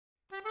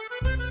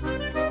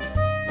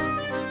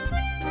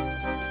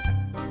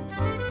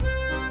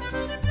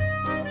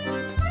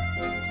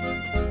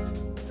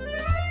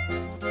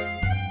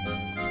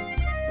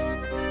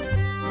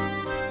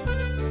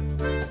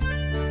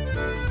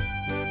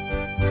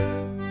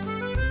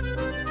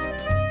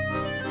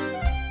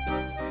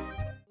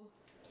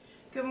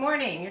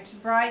morning. It's a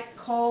bright,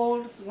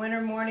 cold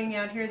winter morning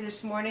out here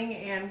this morning,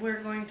 and we're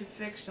going to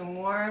fix some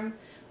warm,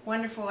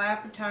 wonderful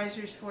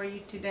appetizers for you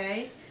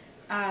today.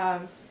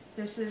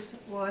 This is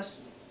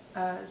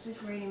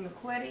Zucchini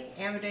McQuitty,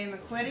 Amade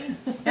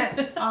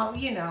McQuitty. Oh,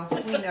 you know,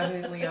 we know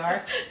who we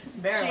are.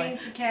 Barely. Jean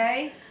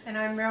Fouquet, and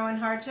I'm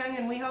Rowan Hartung,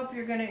 and we hope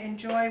you're going to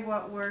enjoy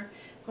what we're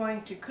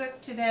going to cook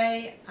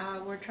today.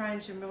 We're trying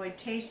some really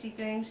tasty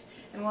things,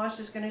 and Lois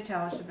is going to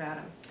tell us about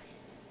them.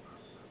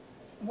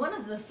 One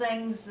of the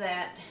things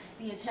that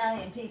the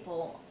Italian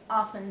people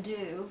often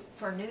do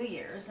for New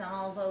Year's, and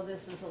although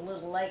this is a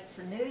little late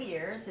for New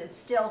Year's, it's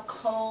still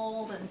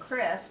cold and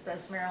crisp,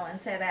 as Marilyn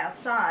said,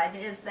 outside,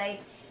 is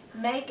they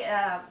make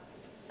an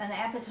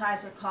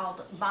appetizer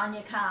called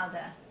Bagna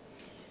Cauda.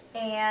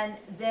 And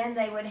then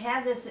they would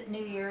have this at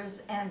New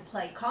Year's and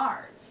play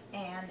cards,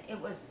 and it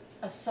was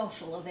a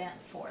social event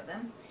for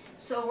them.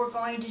 So we're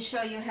going to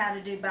show you how to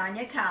do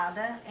Bagna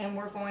Cauda, and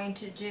we're going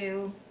to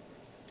do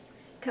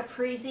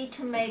Caprese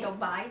tomato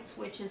bites,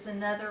 which is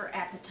another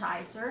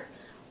appetizer,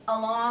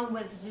 along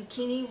with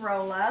zucchini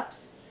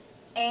roll-ups,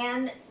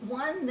 and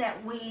one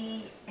that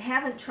we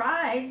haven't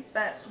tried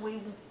but we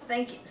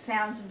think it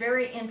sounds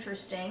very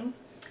interesting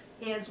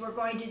is we're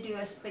going to do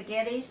a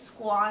spaghetti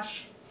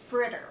squash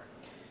fritter.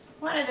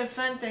 One of the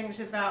fun things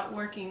about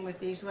working with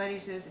these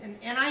ladies is,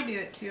 and I do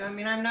it too, I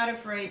mean, I'm not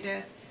afraid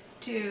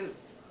to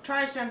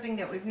try something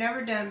that we've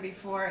never done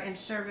before and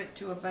serve it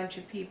to a bunch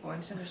of people.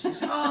 And somebody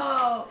says,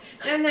 oh,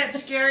 doesn't that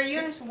scare you?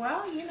 And I say,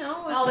 well, you know,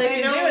 all if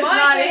they don't can do is like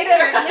not eat it.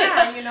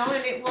 Yeah, you know,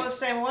 and it will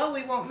say, well,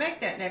 we won't make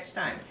that next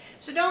time.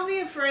 So don't be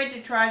afraid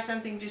to try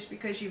something just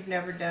because you've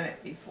never done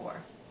it before.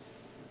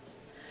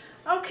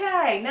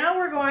 Okay, now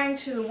we're going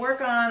to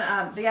work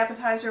on the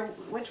appetizer.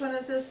 Which one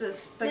is this? The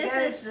spaghetti?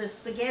 This is the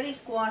spaghetti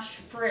squash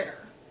fritter.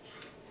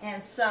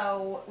 And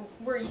so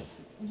we're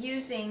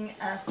using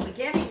a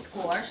spaghetti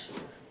squash,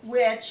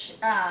 which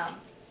after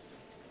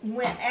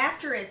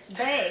it's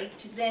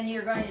baked, then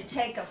you're going to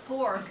take a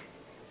fork,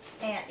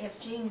 and if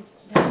Jean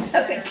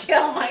doesn't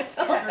kill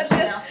myself.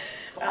 herself,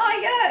 Well,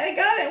 I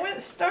got it.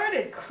 Went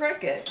started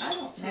crooked. I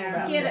don't know.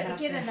 Yeah, about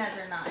get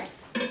another knife.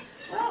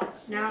 Well,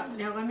 now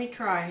let me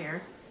try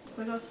here.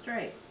 we'll go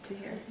straight to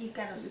here. You've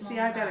got a small See,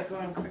 I got knife. it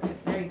going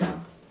crooked. There you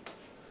go.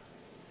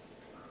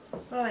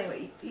 Well,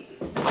 anyway, if you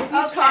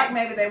Okay. talk,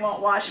 maybe they won't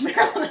watch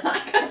Marilyn and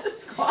I got the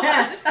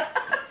squash.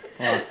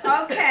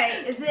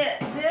 Okay,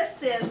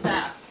 this is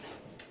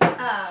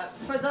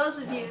for those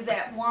of you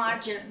that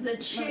watch The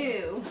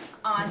Chew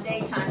on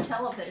daytime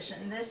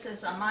television. This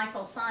is a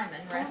Michael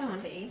Simon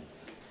recipe,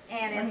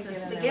 and it's a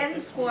spaghetti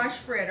squash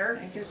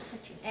fritter.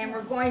 And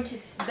we're going to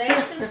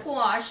bake the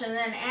squash, and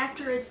then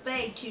after it's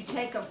baked, you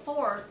take a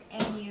fork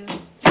and you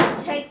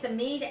take the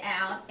meat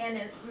out, and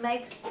it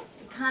makes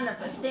kind of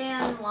a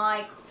thin,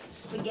 like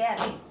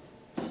spaghetti.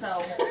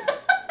 So.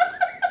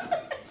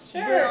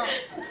 Sure.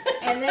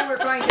 And then we're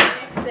going to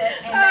mix it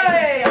and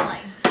make a filling.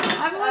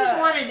 I've always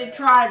wanted to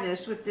try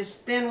this with this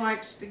thin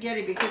like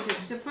spaghetti because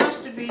it's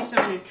supposed to be so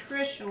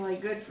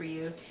nutritionally good for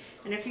you.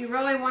 And if you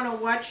really want to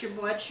watch your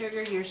blood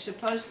sugar, you're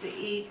supposed to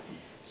eat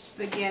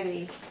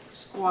spaghetti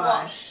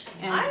squash.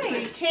 And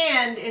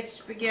pretend it's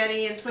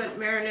spaghetti and put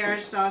marinara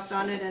sauce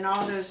on it and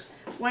all those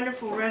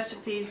wonderful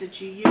recipes that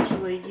you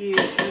usually use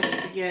with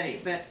spaghetti.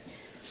 But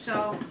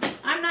so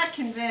I'm not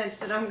convinced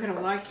that I'm going to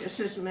like this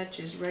as much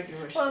as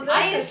regular spaghetti.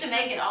 I used to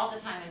make it all the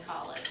time in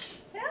college.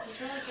 Yeah.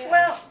 It's really good.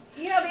 Well,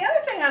 you know, the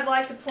other thing I'd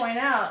like to point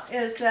out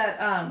is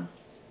that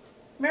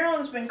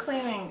Marilyn's been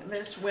cleaning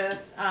this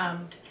with a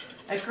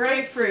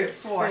grapefruit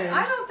fork. spoon.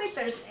 I don't think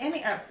there's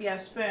any,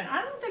 spoon.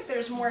 I don't think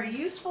there's more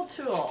useful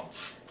tool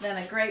than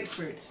a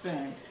grapefruit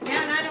spoon.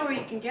 Yeah, and I know where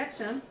you can get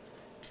some.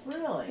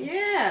 Really?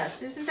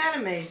 Yes, isn't that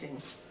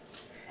amazing?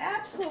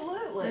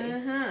 Absolutely.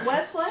 Uh-huh.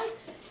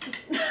 Westlake's?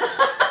 They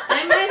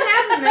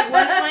might have them at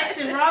Westlakes,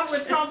 and Rob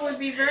would probably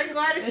be very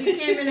glad if you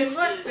came in and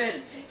looked, but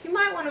you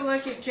might want to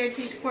look at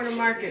JP's Corner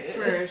Market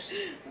first.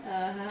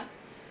 Uh-huh.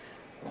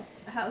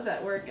 How's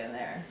that working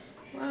there?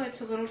 Well,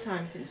 it's a little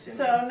time consuming.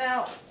 So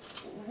now,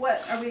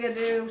 what, are we going to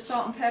do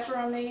salt and pepper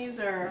on these,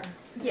 or?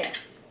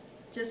 Yes,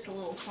 just a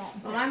little salt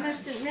and Well, pepper. I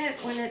must admit,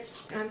 when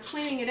I'm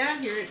cleaning it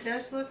out here, it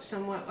does look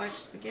somewhat like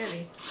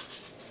spaghetti.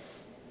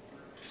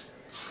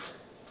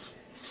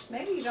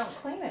 Maybe you don't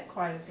clean it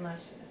quite as much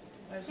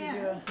as you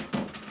do.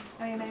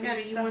 I mean,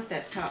 maybe You want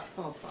that top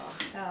profile.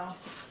 Oh,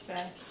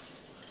 okay.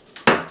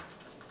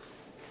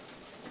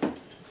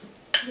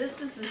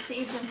 This is the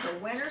season for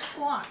winter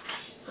squash,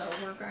 so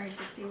we're going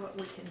to see what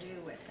we can do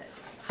with it.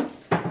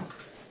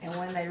 And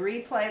when they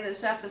replay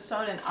this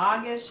episode in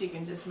August, you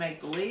can just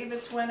make believe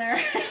it's winter,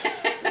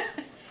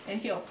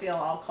 and you'll feel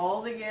all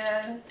cold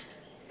again.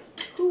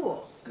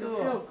 Cool. You'll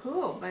Cool. feel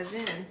cool by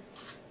then.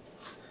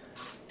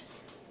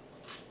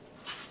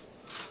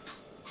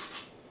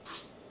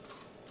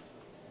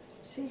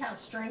 See how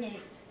stringy?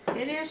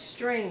 It is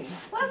stringy.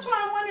 Well, that's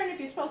why I'm wondering if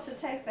you're supposed to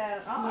take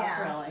that off,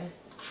 Yeah. really.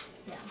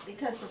 Yeah,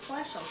 because the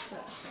flesh will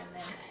cook, and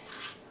then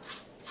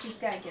she's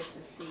got to get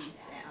the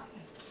seeds out.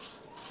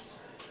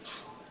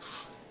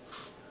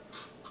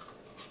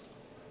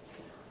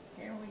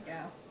 There we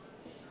go.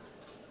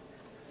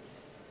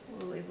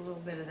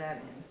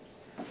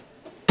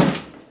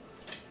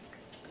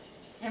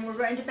 we're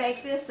going to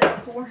bake this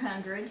at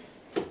 400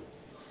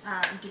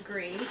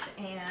 degrees,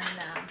 and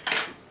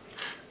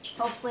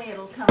hopefully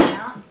it'll come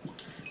out.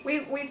 We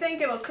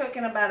think it'll cook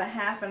in about a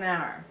half an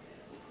hour.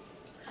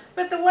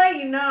 But the way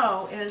you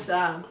know is,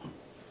 I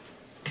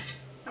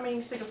mean,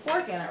 you stick a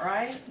fork in it,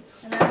 right?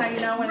 And that's how you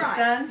know when it's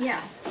done?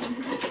 Yeah.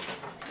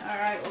 All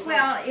right.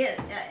 Well,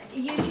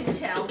 you can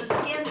tell the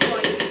skin's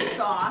going to be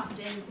soft,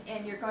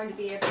 and you're going to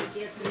be able to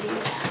get the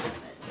meat out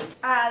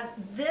of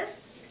it.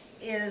 This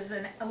is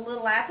a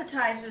little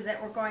appetizer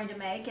that we're going to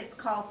make. It's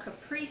called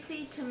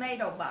Caprese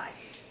tomato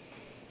bites.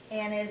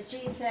 And as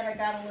Jean said, I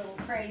got a little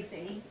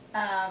crazy.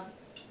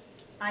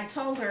 I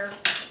told her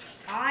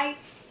I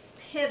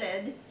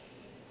pitted.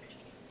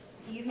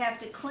 You have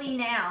to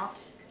clean out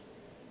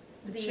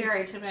these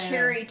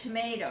cherry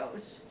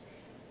tomatoes,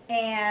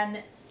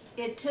 and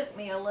it took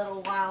me a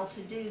little while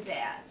to do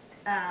that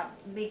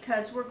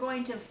because we're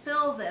going to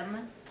fill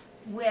them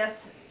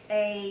with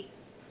a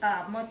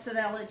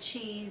mozzarella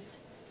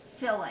cheese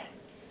filling.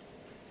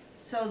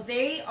 So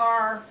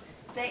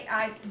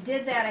I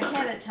did that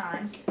ahead of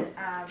time.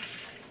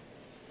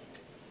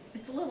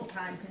 It's a little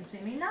time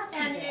consuming, not too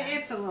And bad.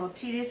 it's a little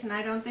tedious, and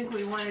I don't think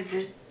you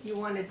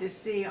wanted to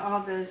see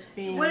all those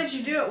being. What did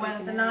you do it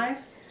with? The knife?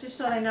 Just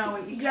so they know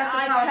what you cut the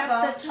I tops cut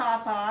off? the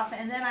top off,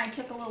 and then I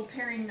took a little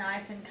paring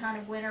knife and kind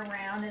of went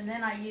around, and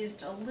then I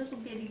used a little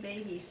bitty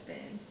baby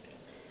spoon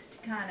to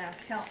kind of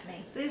help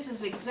me. This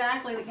is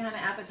exactly the kind of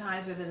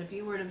appetizer that if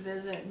you were to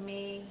visit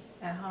me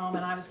at home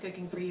and I was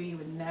cooking for you, you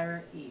would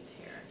never eat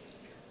here.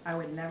 I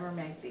would never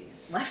make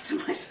these left to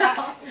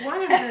myself.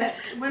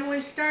 When we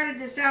started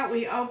this out,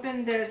 we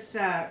opened this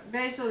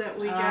basil that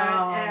we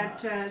got at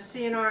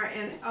CNR,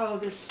 and oh,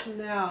 the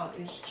smell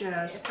is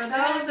just For those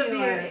of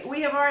fabulous. you,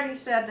 we have already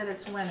said that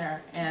it's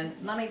winter, and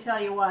let me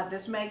tell you what,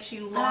 this makes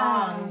you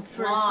long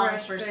for for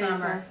fresh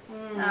summer.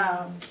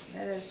 basil.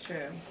 That is true.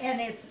 And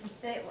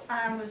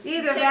I was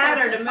Either tickled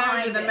that or to to move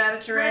find to the it.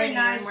 Mediterranean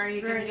nice, where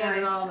you very can get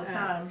it all the nice,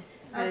 time.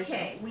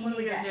 Okay, we What are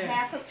we need a gonna do?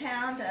 half a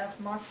pound of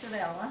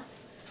mozzarella.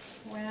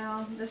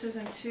 Well, this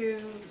isn't too.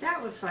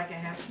 That looks like a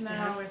half.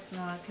 No, it's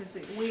not, because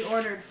we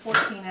ordered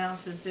 14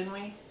 ounces, didn't we?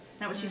 Is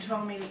that what you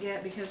told me to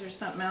get because there's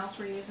something else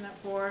we're using it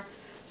for?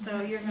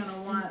 So you're going to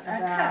want A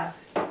about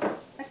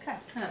A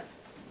cup.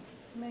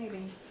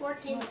 maybe.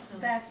 14.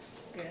 That's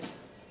good.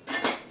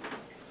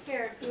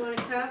 Here, you want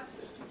a cup?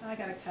 I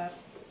got a cup.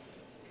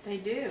 They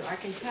do. I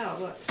can tell.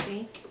 Look,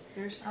 see?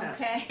 There's a cup.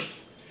 Okay.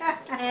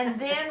 And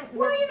then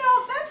Well, you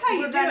know, that's how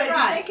you we're do gonna it. You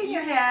right. think in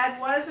your head,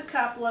 what does a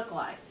cup look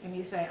like? And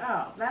you say,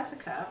 oh, that's a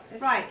cup.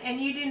 It's Right, and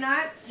you do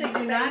not Six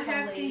basil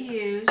have to leaves.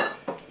 use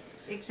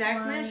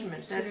exact 1,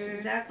 measurements. That's 2,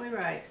 exactly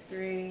right.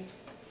 3,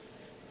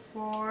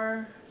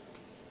 4,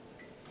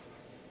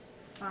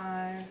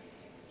 5,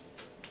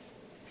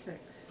 6.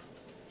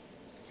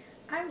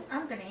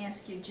 I'm going to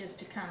ask you just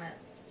to kind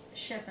of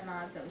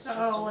chiffonade those just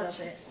Oh, a let's-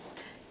 little bit.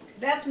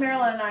 That's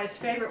Marilyn and I's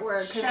favorite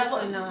word, because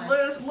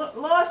Chiffonade.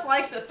 Lois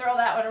likes to throw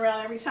that one around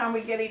every time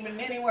we get even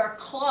anywhere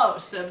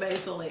close to a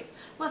basil leaf.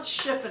 Let's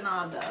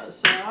chiffonade those.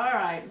 So, all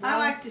right. I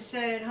like to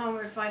say it at home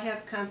if I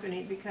have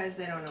company because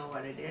they don't know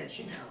what it is,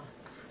 you know.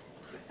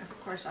 Of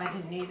course, I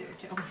didn't either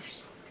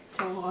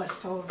till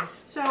Lois told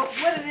us. So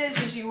what it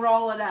is you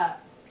roll it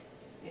up,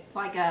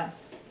 like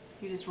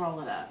you just roll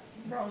it up.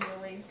 Roll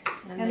your leaves.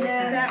 And And then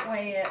then that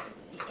way,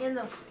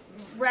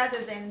 rather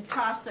than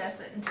process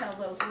it until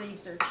those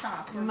leaves are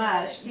chopped. we're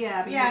Mushed, gonna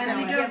yeah. Yeah,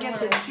 and you Give don't a get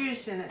the little-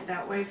 juice in it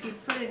that way. If you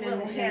put it in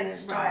little the head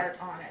start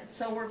right. on it.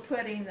 So we're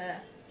putting the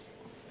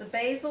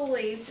basil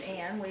leaves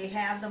in. We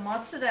have the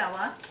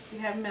mozzarella, You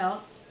have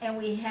milk. and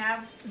we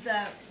have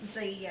the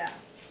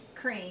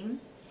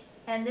cream,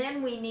 and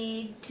then we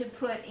need to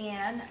put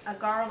in a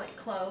garlic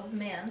clove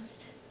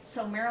minced.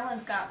 So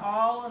Marilyn's got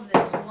all of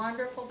this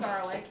wonderful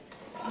garlic.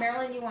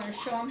 Marilyn, you want to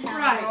show them how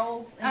Right. to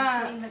roll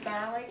and clean the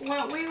garlic?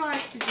 What we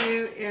like to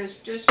do is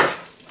just,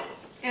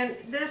 and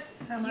this,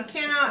 How you much?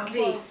 cannot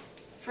beat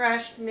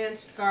fresh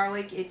minced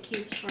garlic. It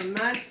keeps for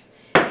months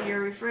in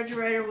your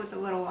refrigerator with a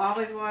little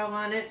olive oil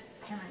on it.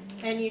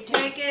 And you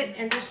take it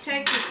and just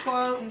take your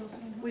clove.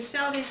 We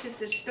sell these at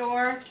the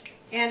store.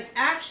 And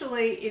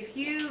actually, if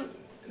you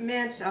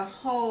mince a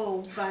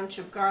whole bunch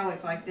of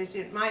garlic like this,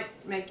 it might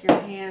make your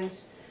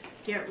hands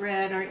get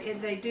red, or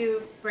they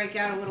do break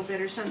out a little bit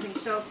or something.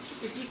 So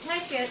if you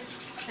take it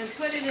and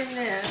put it in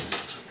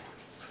this,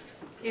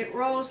 it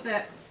rolls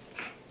that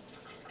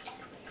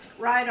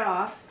right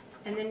off,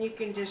 and then you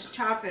can just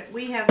chop it.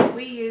 We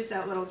use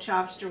that little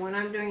chopster when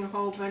I'm doing a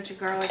whole bunch of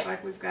garlic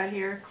like we've got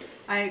here.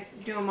 I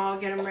do them all,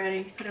 get them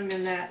ready, put them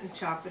in that, and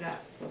chop it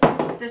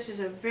up. This is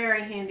a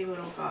very handy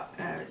little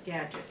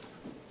gadget.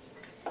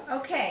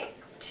 Okay,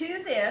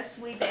 to this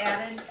we've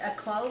added a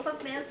clove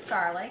of minced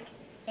garlic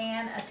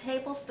and a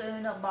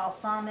tablespoon of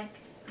balsamic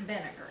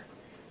vinegar.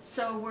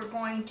 So we're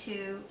going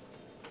to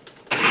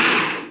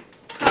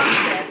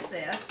process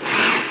this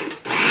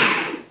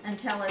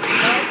until it's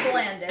well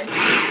blended.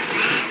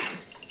 I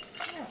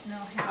don't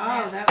know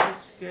Oh, that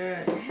looks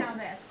good. how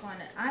that's going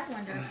to, I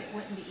wonder if it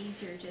wouldn't be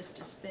easier just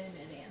to spoon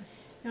it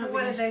in. You want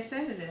What me did they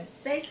say to do?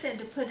 They said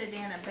to put it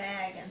in a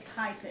bag and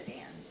pipe it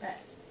in, but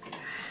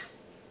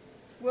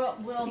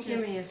we'll Give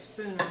just, me a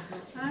spoon.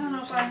 I don't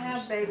know if I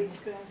have baby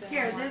spoons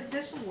Here, anymore.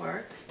 this will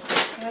work.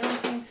 I don't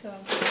think so.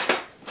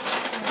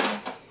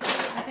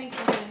 I think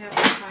we're gonna have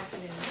to pop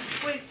it in.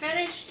 We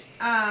finished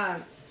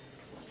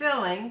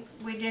filling.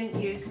 We didn't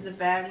use the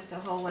bag with the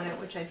hole in it,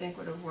 which I think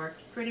would have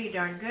worked pretty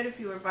darn good if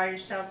you were by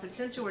yourself. But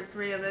since there were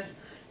 3 of us,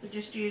 we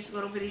just used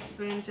little bitty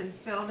spoons and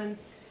filled, and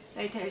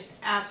they taste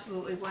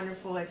absolutely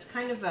wonderful. It's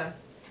kind of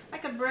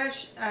like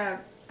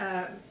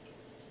a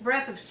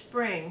breath of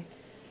spring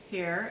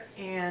here,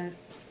 and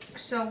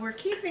so we're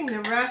keeping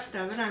the rest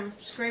of it. I'm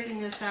scraping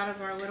this out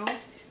of our little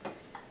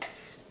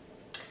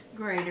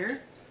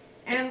grater,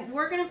 and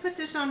we're going to put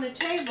this on the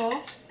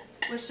table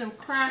with some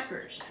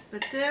crackers.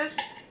 But this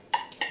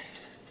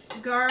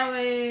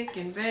garlic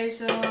and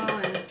basil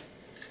and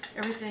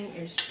everything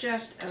is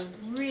just a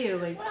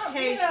really Well,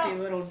 tasty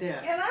little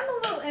dip. And I'm a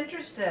little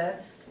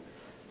interested.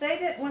 They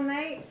did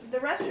the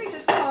recipe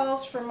just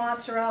calls for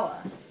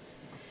mozzarella,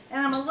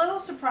 and I'm a little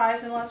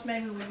surprised, unless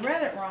maybe we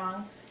read it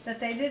wrong, that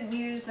they didn't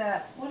use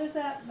that. What is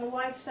that? The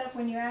white stuff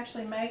when you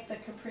actually make the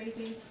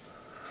caprese.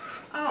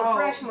 Oh,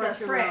 fresh the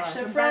mozzarella. fresh,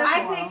 the fresh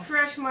I one. think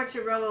fresh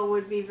mozzarella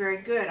would be very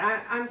good.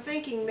 I'm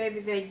thinking maybe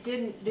they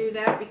didn't do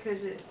that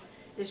because it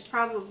is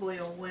probably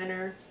a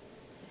winter.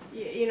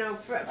 You know,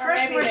 fresh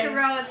maybe they-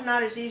 mozzarella is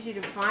not as easy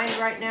to find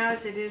right now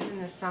as it is in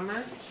the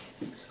summer.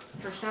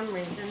 For some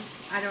reason,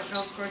 I don't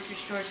know if grocery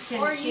stores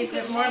Or can you keep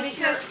it could more make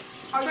because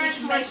or you fresh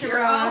can make your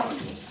mozzarella. own.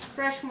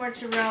 Fresh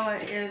mozzarella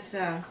is.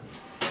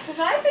 Because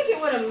I think it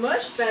would have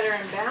mushed better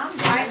and bound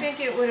better. I think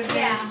it would have been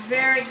Yeah.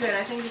 very good.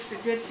 I think it's a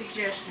good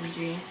suggestion,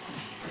 Jean.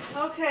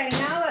 Okay,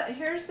 now that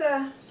here's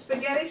the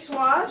spaghetti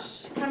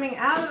squash coming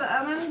out of the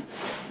oven.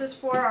 This is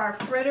for our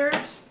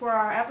fritters, for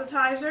our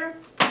appetizer.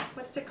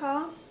 What's it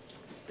called?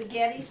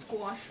 spaghetti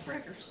squash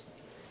fritters.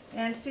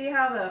 And see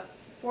how the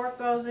fork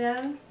goes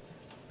in?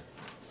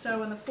 So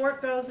when the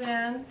fork goes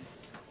in,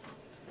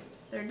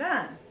 they're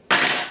done.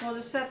 We'll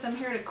just set them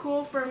here to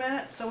cool for a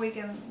minute so we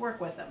can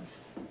work with them.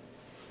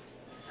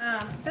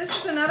 This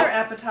is another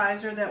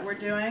appetizer that we're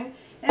doing,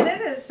 and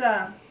it is,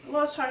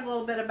 Lois talked a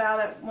little bit about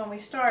it when we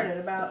started,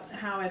 about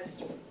how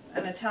it's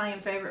an Italian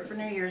favorite for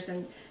New Year's,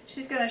 and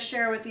she's going to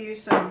share with you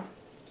some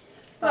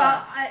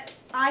Well, thoughts.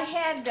 I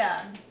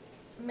had,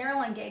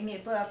 Marilyn gave me a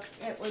book.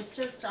 It was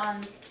just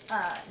on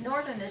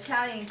Northern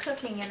Italian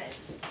cooking, and it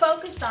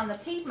focused on the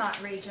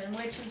Piedmont region,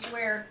 which is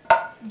where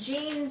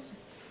Jean's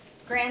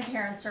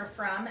grandparents are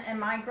from, and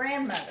my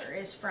grandmother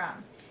is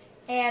from.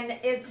 And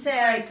it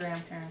says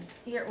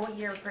Great-grandparents.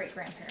 your great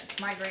grandparents,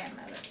 my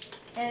grandmother,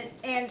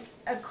 and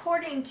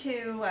according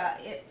to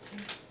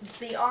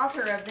the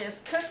author of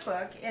this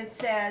cookbook, it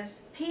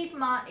says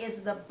Piedmont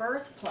is the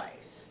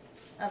birthplace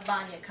of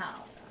Bagna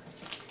Cauda.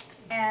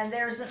 And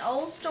there's an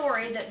old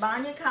story that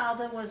Bagna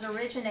Cauda was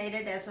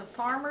originated as a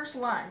farmer's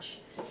lunch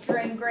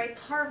during grape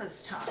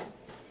harvest time.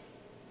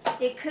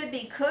 It could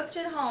be cooked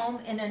at home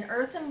in an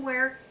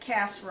earthenware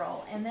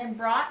casserole and then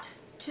brought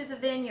to the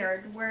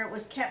vineyard where it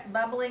was kept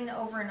bubbling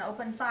over an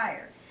open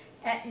fire.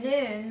 At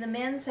noon, the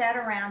men sat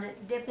around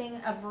it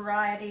dipping a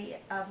variety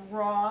of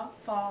raw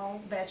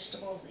fall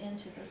vegetables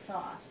into the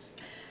sauce.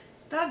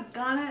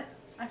 Doggone it,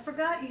 I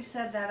forgot you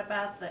said that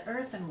about the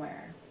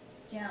earthenware.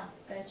 Yeah,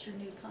 that's your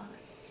new pot.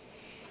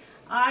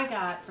 I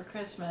got for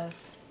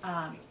Christmas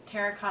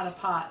terracotta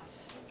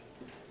pots,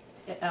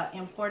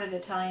 imported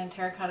Italian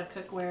terracotta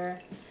cookware.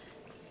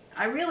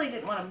 I really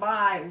didn't want to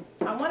buy,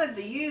 I wanted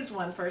to use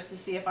one first to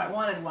see if I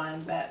wanted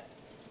one, but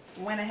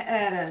went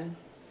ahead and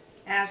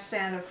asked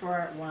Santa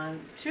for one.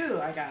 2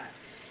 I got,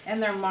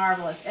 and they're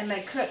marvelous, and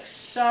they cook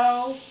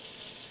so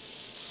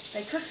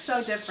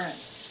different.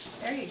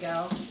 There you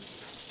go.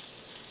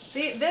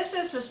 This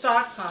is the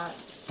stock pot,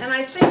 and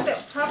I think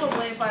that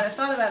probably if I had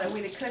thought about it,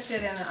 we'd have cooked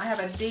it in, I have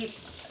a deep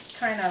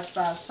kind of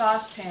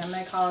saucepan,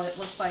 they call it. It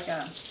looks like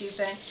a stew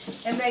thing,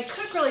 and they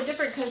cook really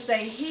different because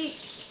they heat.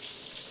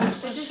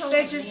 They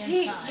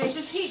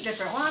just heat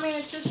different. Well, I mean,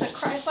 it's just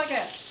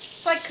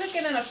it's like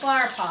cooking in a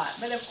flower pot,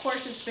 but of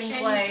course it's been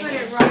glazed. And you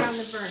put it right on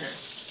the burner.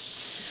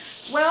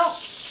 Well,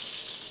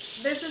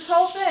 there's this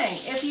whole thing.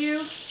 If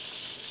you,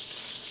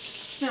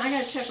 I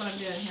gotta check what I'm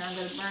doing here. I'm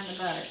gonna burn the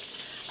butter.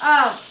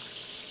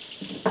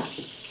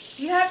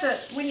 You have to,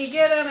 when you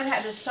get them, it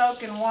had to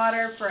soak in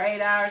water for 8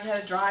 hours. It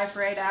had to dry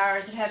for 8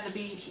 hours. It had to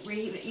be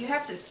reheated. You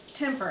have to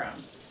temper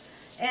them,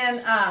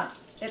 and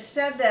it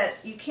said that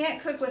you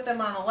can't cook with them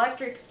on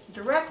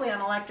directly on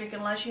electric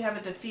unless you have a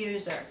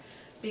diffuser,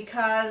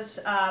 because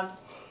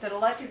the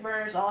electric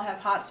burners all have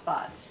hot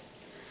spots.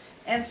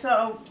 And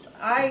so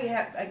I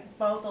have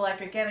both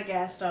electric and a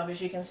gas stove, as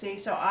you can see,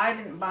 so I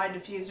didn't buy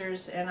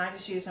diffusers, and I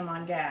just use them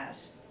on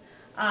gas.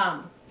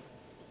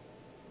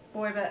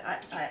 Boy, but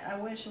I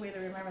wish we'd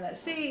have remembered that.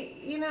 See,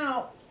 you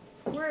know,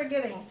 we're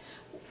getting,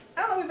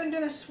 I don't know, we've been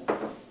doing this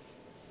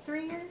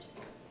 3 years?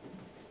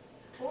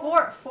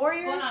 4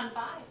 years? Going on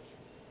 5.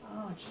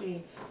 Oh,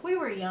 gee. We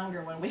were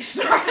younger when we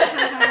started.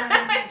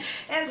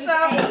 And We've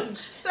so, aged.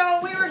 so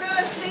we were going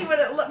to see what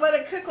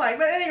it cooked like.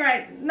 But at any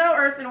rate, no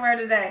earthenware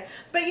today.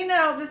 But you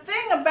know, the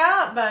thing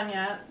about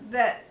Bagna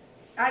that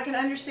I can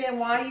understand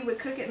why you would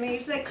cook it in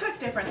these, they cook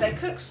different. They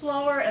cook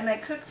slower and they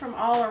cook from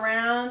all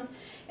around.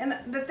 And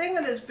the thing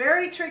that is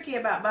very tricky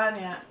about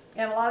Bagna,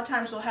 and a lot of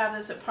times we'll have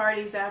this at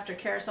parties after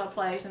carousel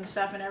plays and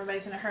stuff, and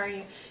everybody's in a hurry.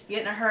 You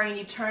get in a hurry and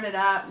you turn it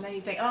up, and then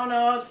you think, oh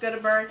no, it's going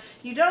to burn.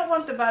 You don't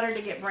want the butter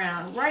to get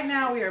brown. Right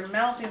now we are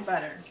melting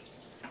butter.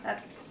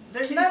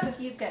 There's nothing.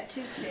 You've got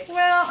 2 sticks.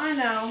 Well, I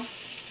know.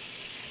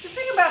 The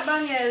thing about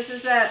Bagna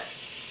is that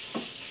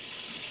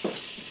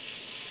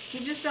you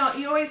just don't,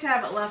 you always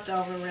have it left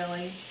over,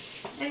 really.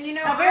 And you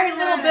know, A very I'm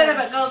little not bit a- of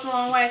it goes a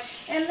long way.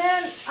 And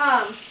then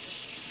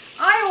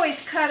I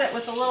always cut it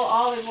with a little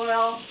olive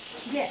oil.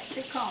 Yes,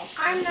 it calls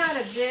for I'm it. not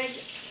a big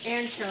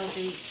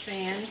anchovy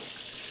fan,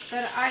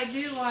 but I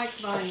do like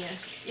Bagna.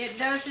 It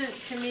doesn't,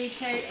 to me,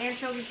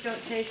 anchovies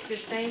don't taste the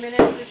same in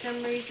it for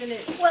some reason.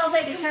 Well,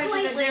 they Because of the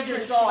completely different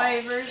dissolve.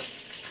 flavors,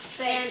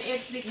 and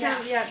it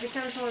becomes yeah. it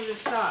becomes more of a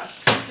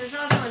sauce. There's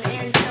also an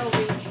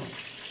anchovy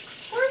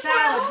Where's salad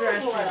my olive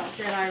dressing oil?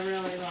 that I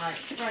really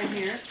like, right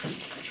here.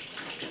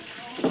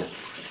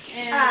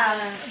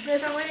 And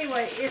so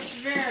anyway, it's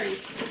very,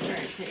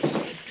 very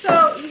tasty.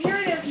 So here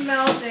it is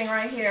melting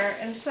right here.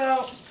 And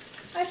so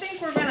I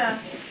think we're gonna,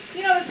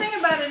 you know, the thing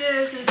about it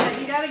is that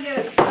you gotta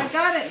get it, I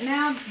got it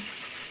now,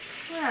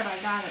 where have I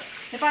got it?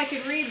 If I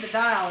could read the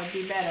dial, it'd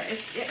be better.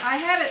 I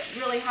had it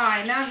really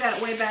high, now I've got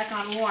it way back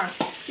on warm.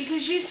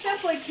 Because you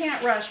simply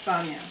can't rush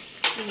Bagna.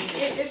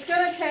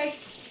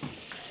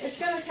 It's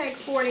gonna take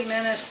 40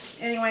 minutes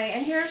anyway.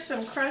 And here's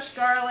some crushed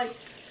garlic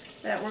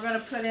that we're gonna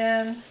put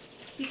in.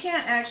 You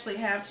can't actually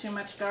have too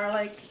much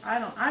garlic.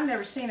 I've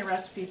never seen a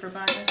recipe for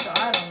Bagna, so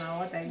I don't know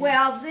what they do.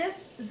 Well,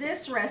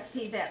 this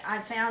recipe that I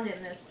found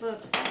in this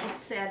book, it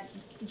said,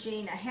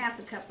 Jean, a half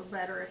a cup of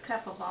butter, a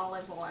cup of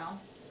olive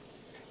oil.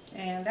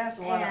 And that's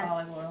a lot And- of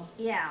olive oil.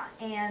 Yeah,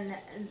 and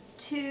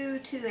 2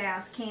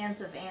 2-ounce cans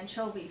of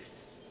anchovy.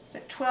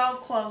 But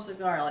 12 cloves of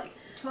garlic.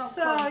 12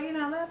 So, cloves. you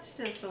know, that's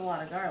just a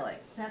lot of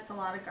garlic. That's a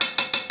lot of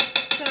garlic.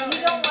 So,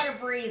 You don't want to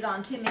breathe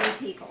on too many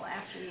people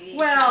after you eat.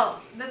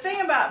 well, the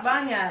thing about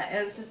Bagna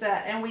is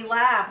that, and we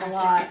laugh a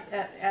lot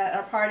at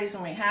our parties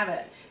when we have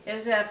it,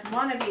 is that if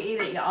one of you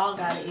eat it, you all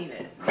got to eat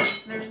it.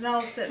 There's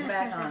no sitting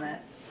back on it.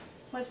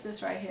 What's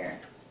this right here?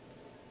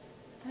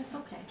 That's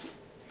okay.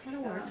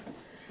 That'll work.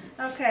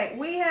 Okay,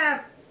 we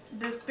have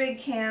this big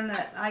can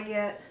that I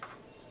get.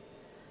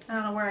 I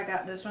don't know where I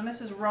got this one. This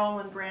is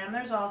Roland brand.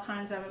 There's all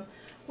kinds of them.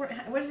 What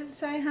did it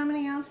say? How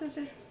many ounces?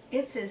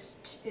 It says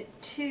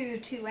 2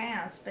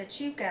 2-ounce, but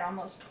you've got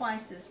almost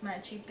twice as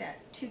much. You've got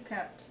 2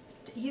 cups.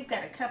 You've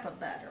got a cup of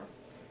butter.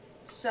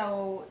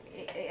 So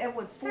it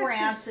would 4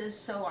 ounces.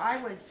 So I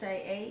would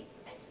say 8.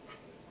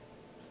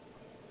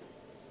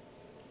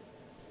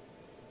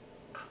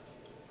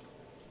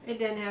 It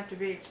doesn't have to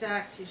be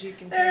exact, as you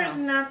can There's tell.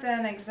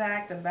 nothing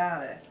exact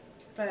about it.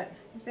 But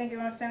you think you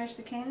want to finish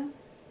the can?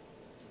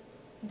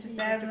 Just You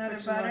add have to another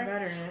put some more butter?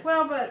 butter in it.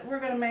 Well, but we're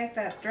going to make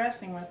that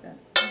dressing with it.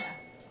 Yeah.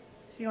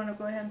 So you want to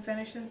go ahead and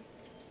finish it?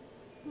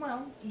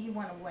 Well, you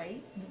want to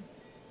wait.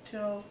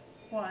 Till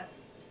what?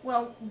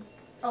 Well,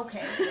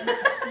 okay.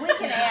 We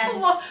can add.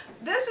 Well,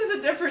 this is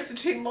the difference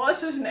between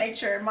Lois's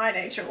nature and my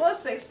nature.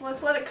 Lois thinks,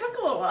 let's let it cook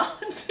a little while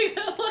and see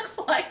what it looks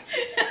like.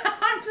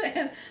 I'm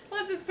saying,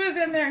 let's just put it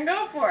in there and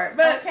go for it.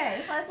 But,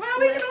 Okay, let's. well,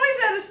 we can always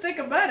add a stick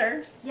of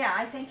butter. Yeah,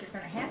 I think you're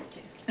going to have to.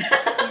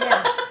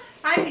 Yeah,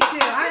 I do too.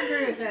 I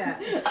agree with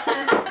that.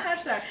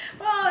 That's all right.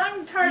 Well,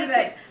 I'm tired of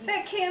that.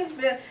 That can's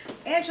been,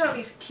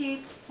 anchovies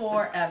keep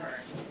forever.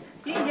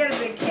 So you can get a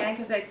big can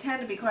because they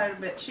tend to be quite a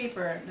bit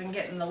cheaper than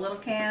getting the little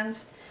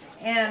cans.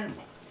 And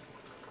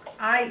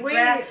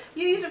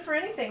you use it for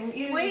anything.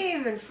 We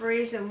even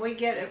freeze them. We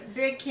get a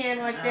big can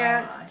like Oh,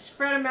 that,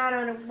 spread them out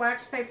on a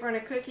wax paper on a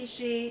cookie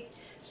sheet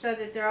so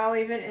that they're all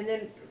even. And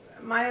then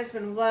my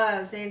husband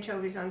loves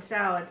anchovies on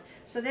salads.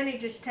 So then he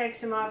just takes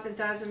them off and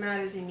thaws them out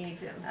as he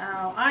needs them.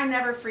 Oh, I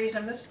never freeze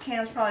them. This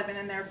can's probably been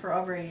in there for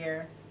over a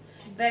year.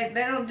 They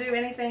don't do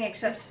anything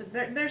except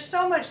there's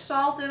so much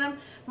salt in them.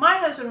 My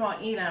husband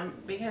won't eat them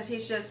because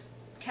he's just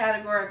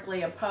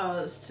categorically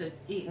opposed to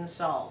eating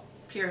salt,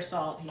 pure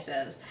salt, he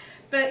says.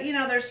 But you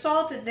know, they're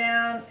salted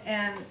down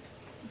and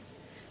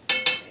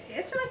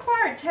it's an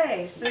acquired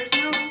taste. There's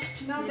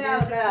no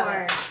doubt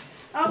about it.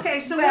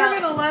 Okay, so Well, we're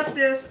going to let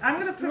this, I'm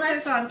going to put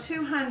let's- this on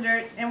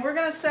 200 and we're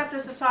going to set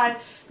this aside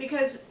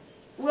because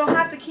we'll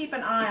have to keep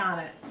an eye on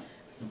it.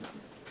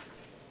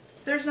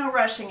 There's no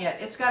rushing it.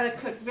 It's got to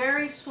cook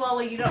very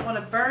slowly. You don't want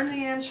to burn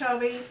the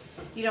anchovy.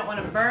 You don't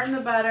want to burn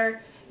the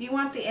butter. You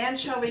want the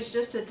anchovies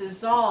just to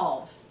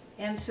dissolve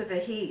into the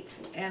heat.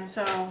 And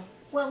so,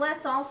 Well,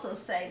 let's also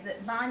say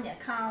that Bagna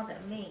Cauda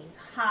means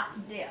hot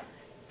dip.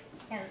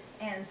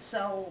 And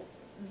so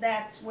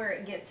that's where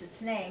it gets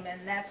its name, and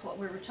that's what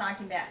we were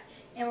talking about.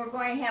 And we're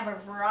going to have a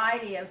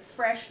variety of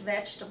fresh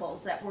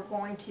vegetables that we're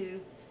going to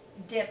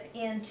dip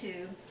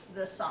into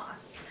the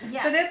sauce.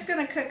 Yeah. But it's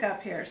going to cook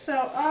up here.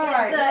 So, all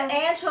right. The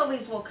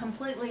anchovies will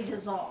completely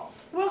dissolve.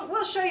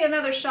 We'll show you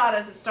another shot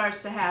as it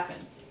starts to happen.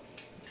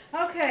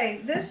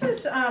 Okay, this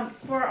is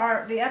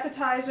for the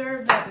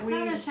appetizer that we.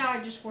 Notice how I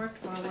just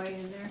worked my way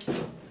in there.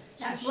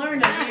 She's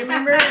learned it. Do you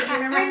remember?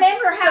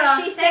 Remember how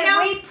So, she said know,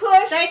 we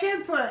push? They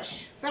do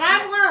push, but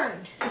I've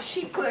learned.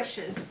 She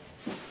pushes.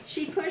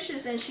 She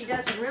pushes and she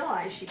doesn't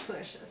realize she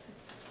pushes.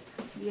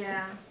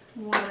 Yeah,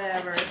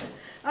 whatever.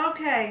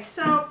 Okay,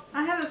 so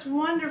I have this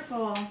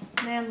wonderful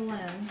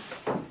mandolin.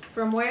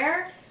 From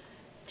where?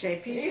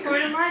 JP's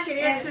Corner Market.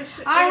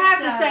 I have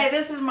to say,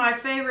 this is my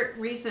favorite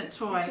recent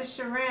toy. It's a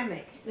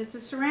ceramic. It's a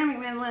ceramic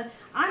mandolin.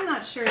 I'm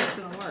not sure it's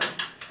going to work.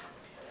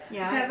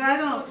 Yeah, Because I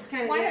this don't- looks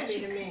kind of Why don't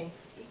yucky you- to me.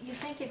 You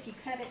think if you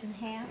cut it in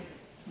half?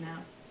 No.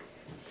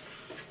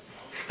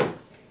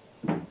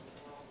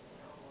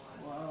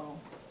 Whoa.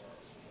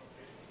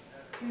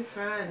 Too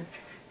fun.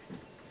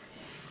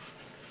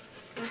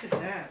 Look at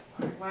that.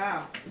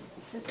 Wow.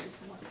 This is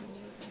what we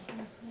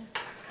need.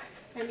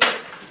 And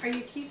are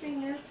you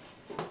keeping this?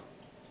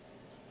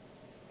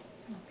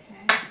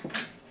 Okay.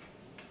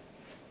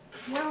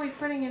 What are we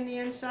putting in the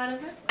inside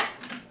of it?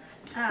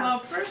 Well,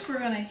 first we're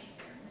going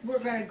We're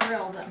going to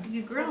grill them.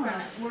 to grill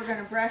them. We're going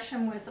to brush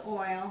them with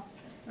oil.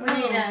 We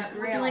need a.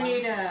 grill We 'em.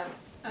 need a.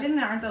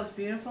 Aren't those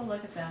beautiful?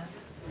 Look at that.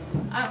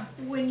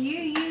 When you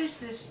use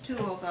this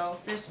tool, though,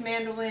 this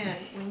mandolin,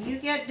 when you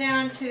get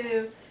down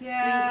to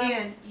Yeah. the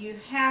end, you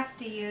have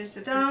to use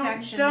the Don't-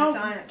 protection don't-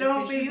 that's on it.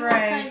 don't because be you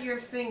brave. will cut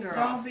your finger off.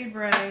 Don't be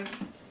brave.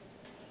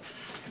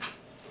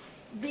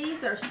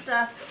 These are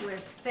stuffed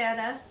with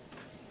feta,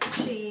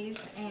 cheese,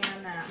 and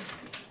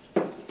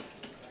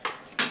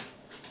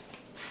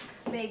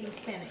baby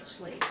spinach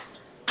leaves.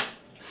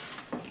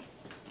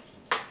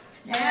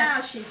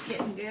 Now she's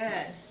getting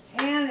good.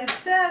 And it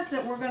says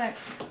that we're going to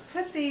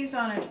put these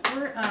on a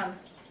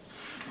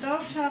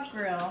stovetop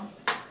grill.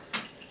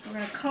 We're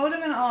going to coat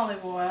them in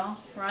olive oil,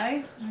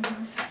 right?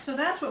 So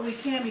that's what we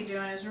can be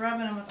doing, is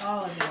rubbing them with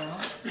olive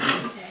oil.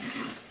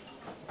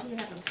 Okay. You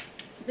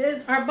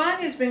have Our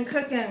Bagna's been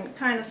cooking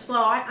kind of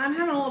slow. I'm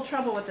having a little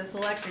trouble with this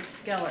electric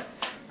skillet.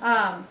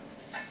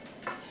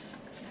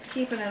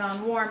 Keeping it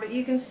on warm, but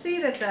you can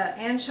see that the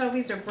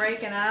anchovies are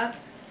breaking up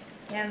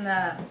and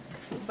the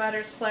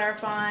butter's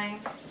clarifying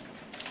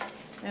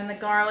and the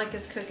garlic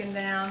is cooking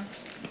down.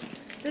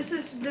 This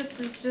is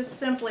just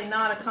simply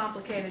not a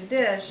complicated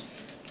dish,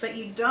 but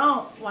you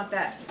don't want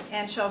that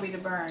anchovy to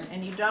burn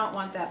and you don't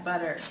want that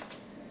butter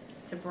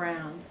to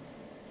brown.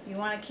 You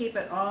want to keep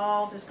it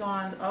all just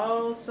going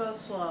oh so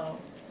slow.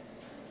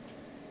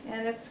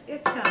 And it's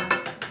coming.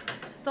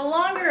 The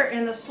longer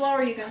and the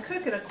slower you can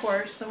cook it, of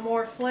course, the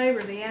more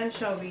flavor the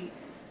anchovy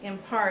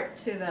impart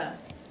to the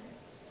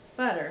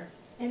butter.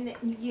 And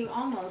you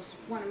almost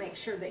want to make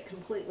sure they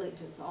completely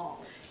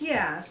dissolve.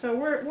 Yeah, so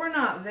we're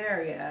not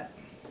there yet.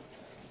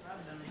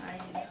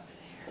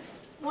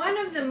 One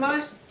of the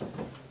most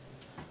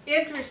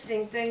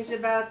interesting things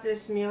about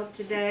this meal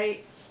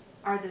today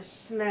are the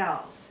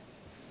smells.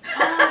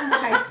 Oh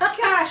my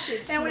gosh,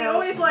 it smells And we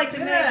always like to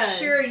make good.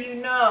 sure you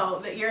know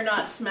that you're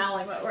not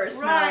smelling what we're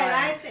smelling.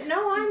 Right,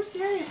 no, I'm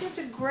serious. It's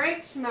a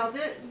great smell.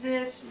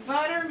 This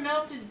butter,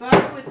 melted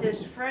butter with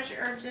this fresh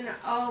herbs in it.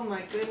 Oh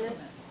my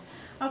goodness.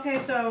 Okay,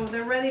 so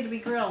they're ready to be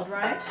grilled,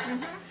 right?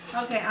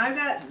 Okay, I've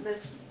got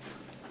this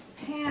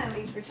pan,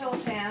 these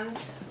Bertilla pans.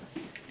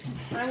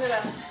 I'm going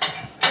to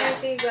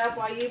crank these up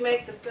while you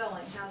make the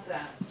filling. How's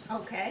that?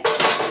 Okay.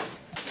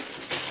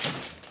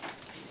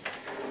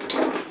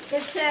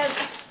 It says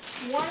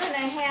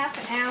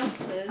 1.5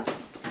 ounces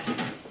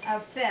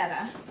of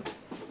feta.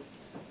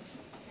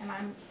 And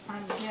I'm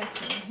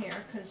guessing here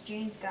because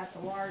Jean's got the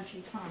large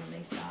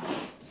economy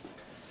size.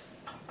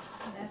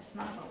 That's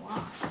not a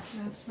lot.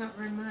 That's not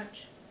very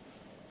much.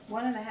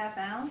 1.5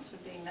 ounces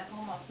would be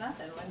almost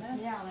nothing, wouldn't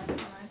it? Yeah, that's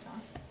what I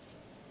thought.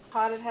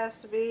 Hot it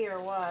has to be, or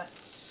what?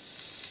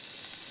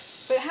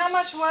 But how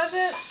much was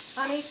it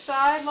on each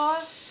side,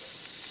 Lois?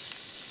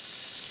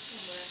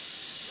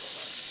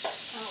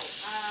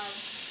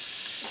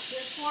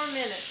 Just 4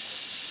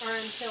 minutes or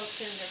until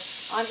tender.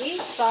 On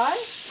each side?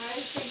 I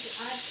think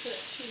I'd put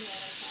 2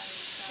 minutes on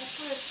each side. That's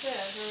what it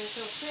says, or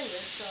until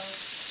tender, so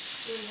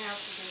it wouldn't have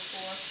to be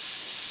 4.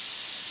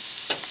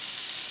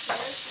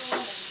 There's the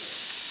lemon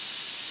juice.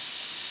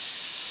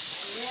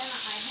 And then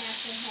I have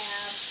to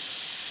have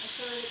a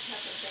 1/3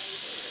 cup of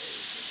basil.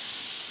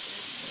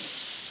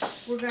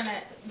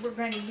 We're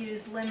gonna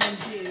use lemon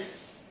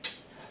juice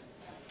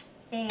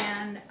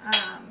and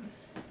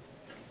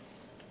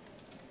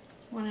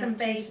some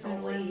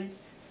basil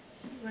leaves.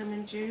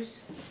 Lemon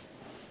juice.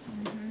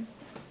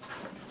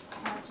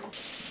 I'll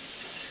just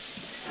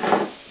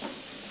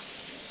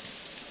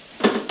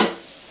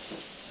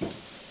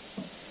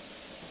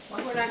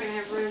Well, we're not going to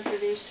have room for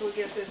these till we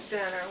get this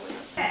done, are we?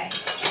 Okay.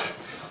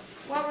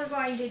 What we're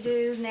going to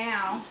do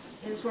now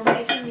is we're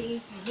making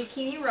these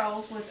zucchini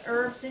rolls with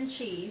herbs and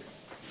cheese.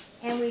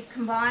 And we've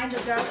combined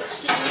the goat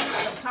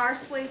cheese, the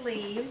parsley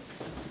leaves,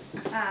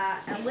 a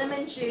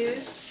lemon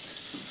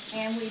juice,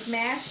 and we've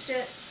mashed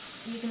it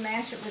you can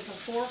mash it with a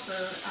fork,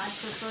 or I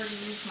prefer to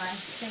use my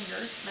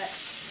fingers, but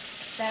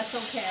that's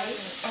okay.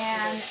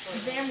 And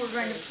then we're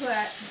going to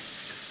put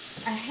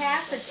a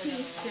half a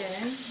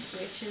teaspoon,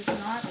 which is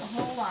not a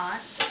whole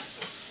lot,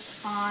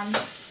 on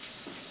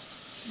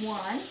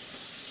one.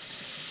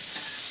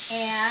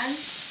 And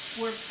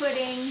we're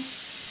putting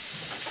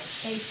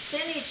a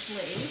spinach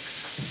leaf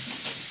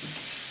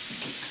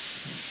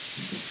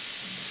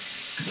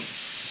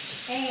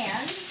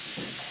and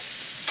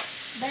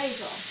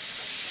basil.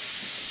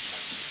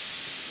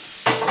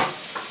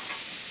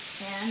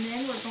 And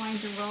then we're going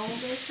to roll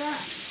this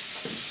up.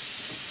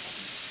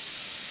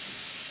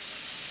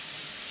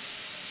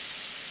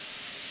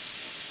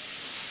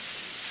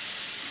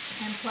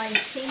 And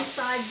place seam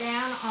side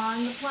down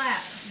on the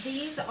platter.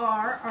 These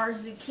are our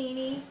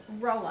zucchini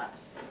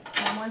roll-ups.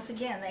 And once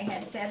again, they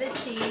had feta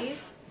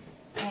cheese,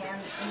 and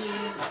we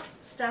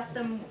stuffed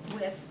them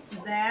with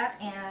that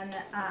and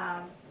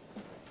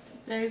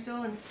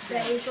Basil and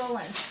spinach. basil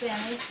and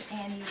spinach,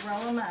 and you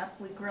roll them up.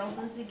 We grilled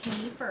the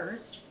zucchini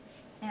first,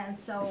 and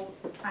so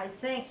I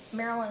think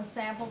Marilyn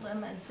sampled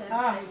them and said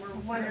they were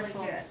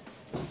wonderful. really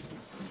good.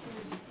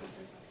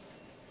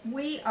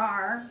 We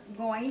are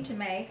going to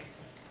make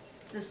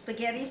the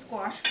spaghetti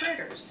squash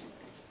fritters,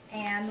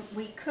 and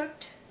we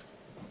cooked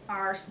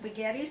our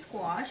spaghetti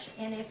squash,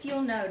 and if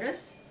you'll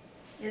notice,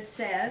 it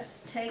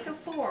says take a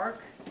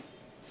fork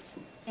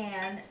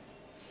and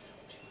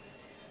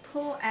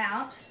pull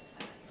out,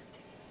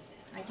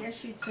 I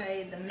guess you'd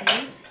say, the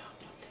meat,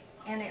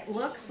 and it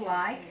looks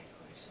like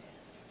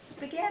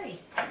spaghetti,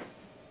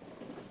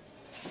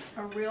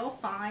 a real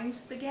fine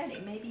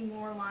spaghetti, maybe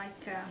more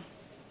like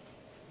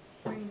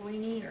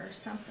linguine or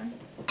something.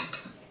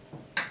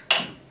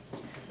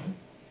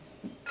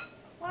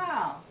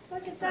 Wow,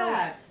 look at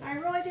that. I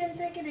really didn't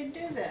think it'd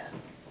do that.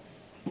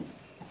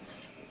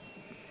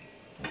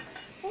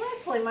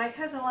 Leslie, my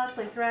cousin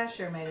Leslie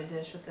Thrasher made a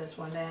dish with this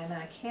one day, and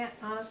I can't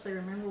honestly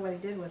remember what he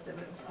did with it,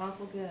 but it was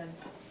awful good.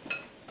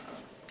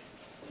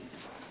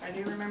 I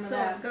do remember So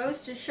that. it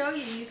goes to show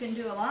you, you can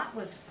do a lot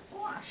with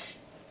squash.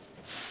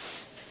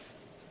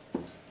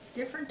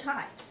 Different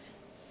types.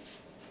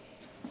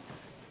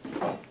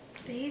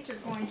 These are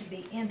going to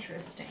be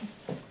interesting.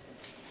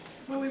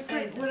 What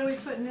are we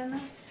putting in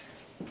this?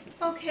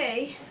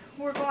 Okay,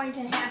 we're going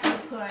to have to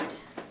put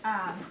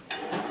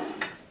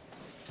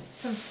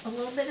a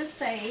little bit of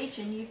sage,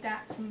 and you've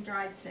got some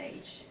dried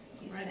sage,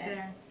 you Right said.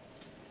 there.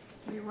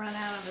 We run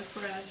out of the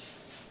fresh.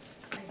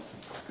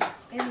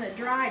 In the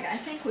dried, I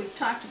think we've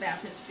talked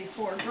about this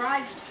before,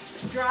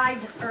 dried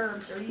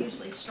herbs are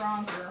usually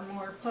stronger or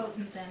more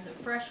potent than the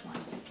fresh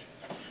ones.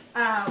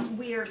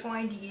 We are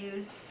going to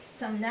use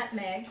some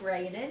nutmeg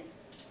grated.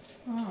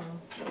 I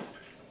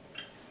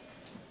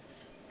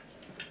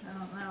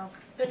don't know.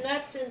 The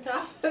nuts on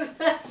top of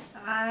that.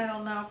 I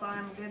don't know if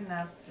I'm good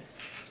enough.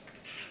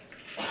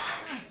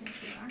 I think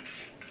you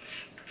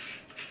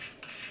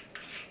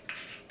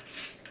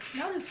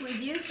are. Notice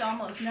we've used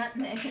almost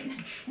nutmeg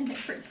and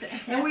everything.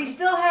 And we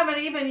still haven't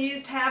even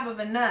used half of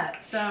a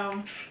nut,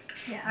 so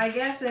Yeah, I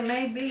guess it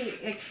may be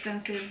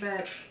expensive,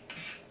 but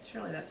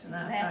surely that's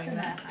enough. that's don't you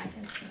enough. I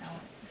can smell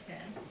it.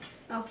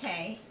 Good.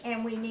 Okay,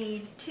 and we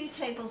need 2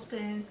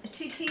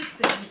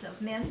 teaspoons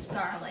of minced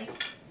garlic,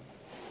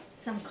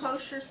 some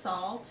kosher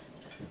salt.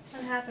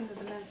 What happened to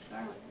the minced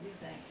garlic, do you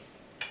think?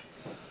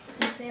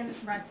 It's in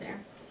right there.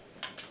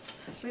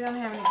 We don't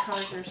have any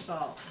kosher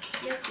salt.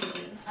 Yes, we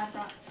do. I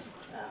brought some.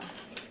 Oh.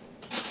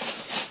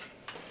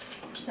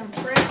 Some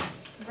fresh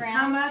ground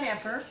How much?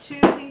 pepper. 2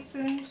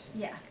 teaspoons?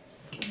 Yeah.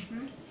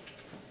 Mm-hmm.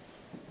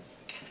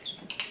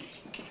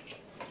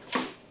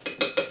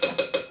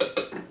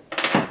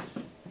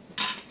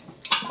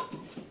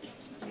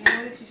 And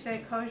what did you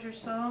say, kosher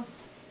salt?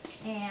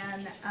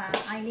 And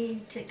I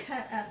need to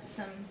cut up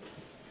some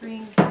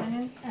Green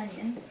onion?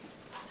 onion.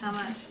 How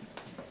much?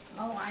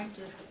 Oh, I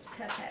just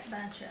cut that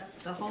bunch up.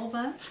 The whole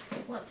bunch?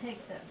 Well, take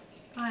the,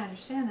 I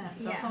understand that.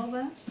 The Yeah. whole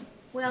bunch?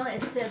 well,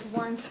 it says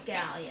 1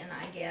 scallion,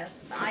 I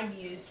guess, but I'd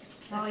use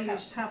a I'll cup.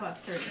 use, how about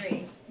 3?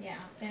 3, yeah.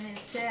 And it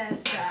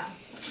says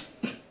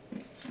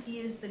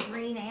use the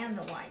green and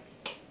the white.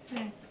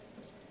 Okay.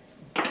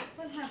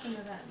 What happened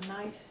to that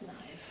nice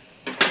knife?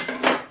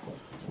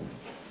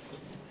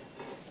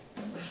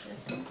 With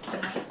this one.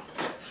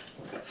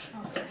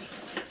 Okay.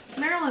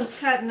 Marilyn's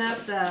cutting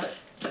up the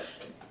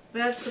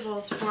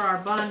vegetables for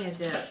our Bagna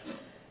dip.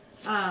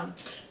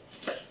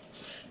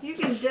 You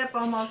can dip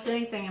almost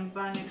anything in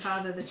Bagna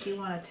Cauda that you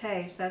want to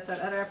taste. That's that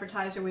other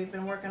appetizer we've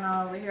been working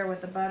on over here with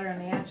the butter and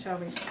the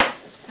anchovies.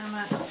 How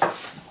much?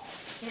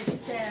 It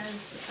says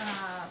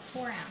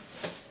 4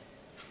 ounces.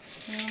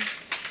 Yeah.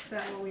 Is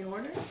that what we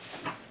ordered?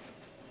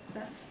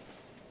 That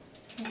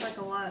seems like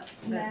a lot.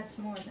 But That's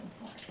more than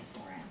 4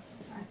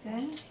 ounces, I I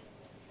think. think.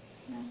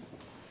 No.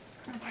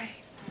 Okay.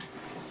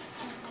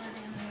 Pour it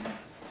in there.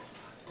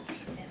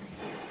 And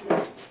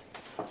here.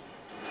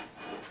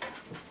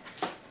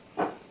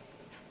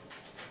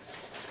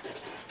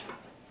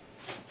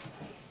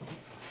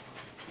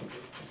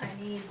 I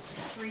need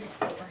 3 to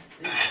 4.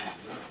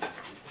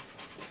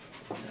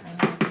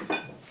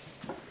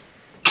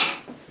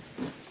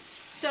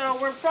 So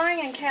we're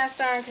frying in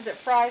cast iron because it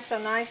fries so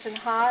nice and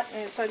hot,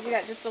 and so you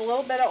got just a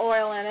little bit of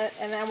oil in it,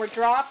 and then we're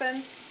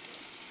dropping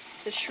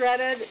the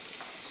shredded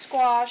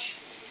squash.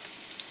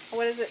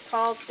 What is it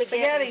called?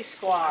 Spaghetti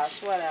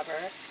squash, whatever.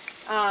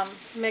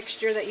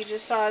 Mixture that you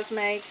just saw us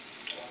make.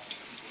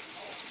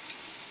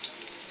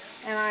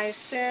 And I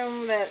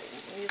assume that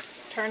you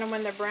turn them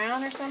when they're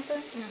brown or something?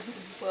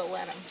 Mm-hmm. We'll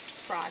let them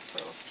fry for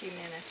a few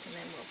minutes and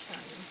then we'll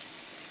turn them.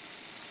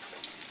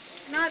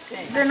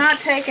 They're not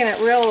taking it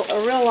a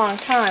real long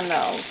time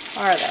though,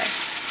 are they?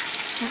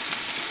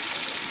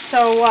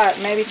 So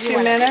what? Maybe 2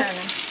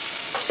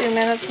 minutes? 2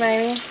 minutes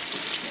maybe?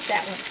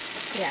 That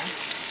one's, yeah.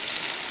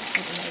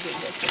 That one maybe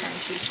just turned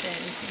too soon.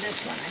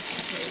 This one I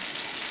think is.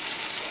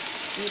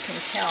 You can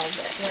tell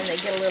that when they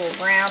get a little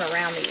brown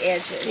around the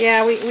edges.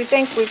 Yeah, we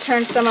think we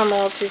turned some of them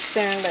a little too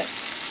soon, but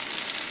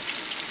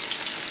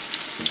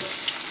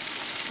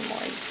the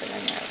more you put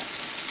in there,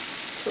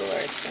 the cooler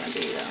it's going to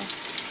be though.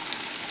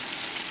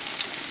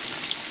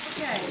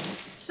 Okay,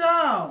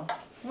 so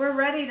we're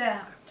ready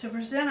to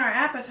present our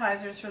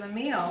appetizers for the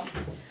meal.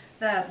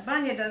 The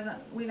Bagna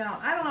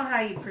I don't know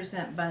how you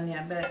present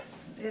Bagna, but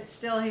it's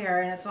still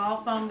here and it's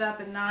all foamed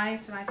up and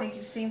nice, and I think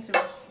you've seen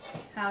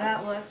how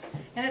that looks.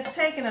 And it's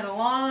taken it a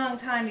long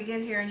time to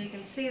get here, and you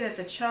can see that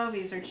the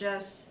chovies are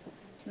just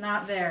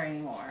not there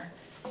anymore.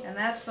 And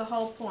that's the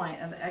whole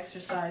point of the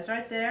exercise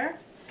right there.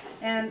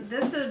 And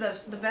this are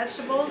the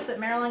vegetables that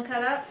Marilyn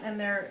cut up, and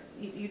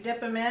you dip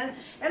them in.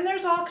 And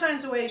there's all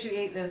kinds of ways you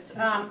eat this.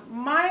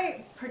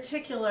 My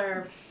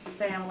particular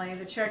family,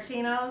 the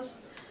Chartinos,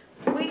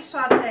 we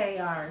saute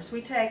ours.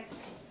 We take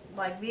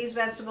like these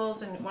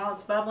vegetables, and while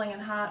it's bubbling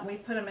and hot, we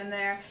put them in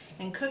there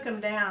and cook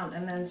them down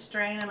and then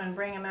strain them and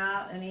bring them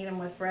out and eat them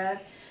with bread.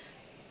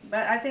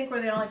 But I think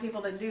we're the only people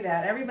that do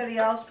that. Everybody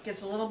else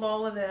gets a little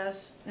bowl of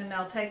this, and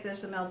they'll take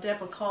this and they'll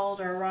dip a cold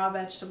or a raw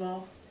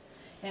vegetable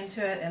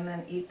into it and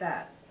then eat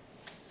that.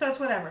 So it's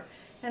whatever.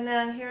 And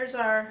then here's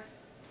our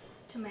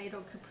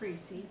Tomato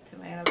caprese.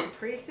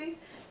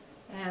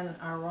 And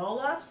our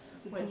roll-ups.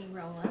 Zucchini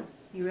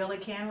roll-ups. You really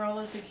can roll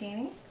a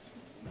zucchini.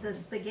 The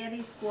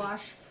spaghetti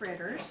squash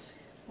fritters.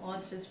 Well,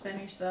 let's just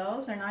finish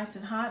those. They're nice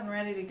and hot and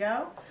ready to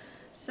go.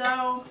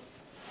 So,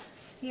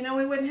 you know,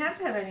 we wouldn't have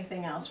to have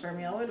anything else for a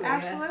meal, would we?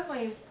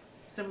 Absolutely.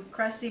 Some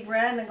crusty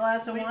bread and a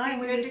glass of wine,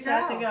 we'd be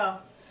set to go.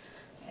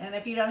 And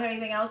if you don't have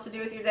anything else to do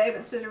with your day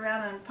but sit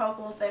around and poke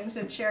little things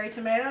in cherry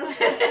tomatoes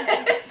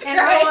and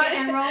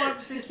roll up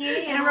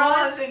zucchini and roll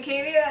up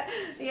zucchini,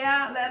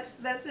 yeah, that's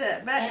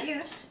it. But you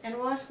know. And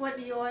Ross, what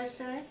do you always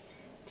say?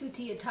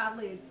 Tutti e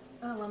tavoli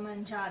alla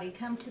mangiati.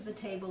 Come to the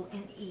table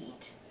and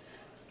eat.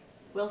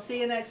 We'll see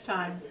you next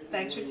time.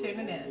 Thanks for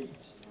tuning in.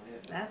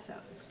 That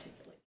sounded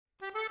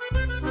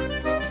particularly.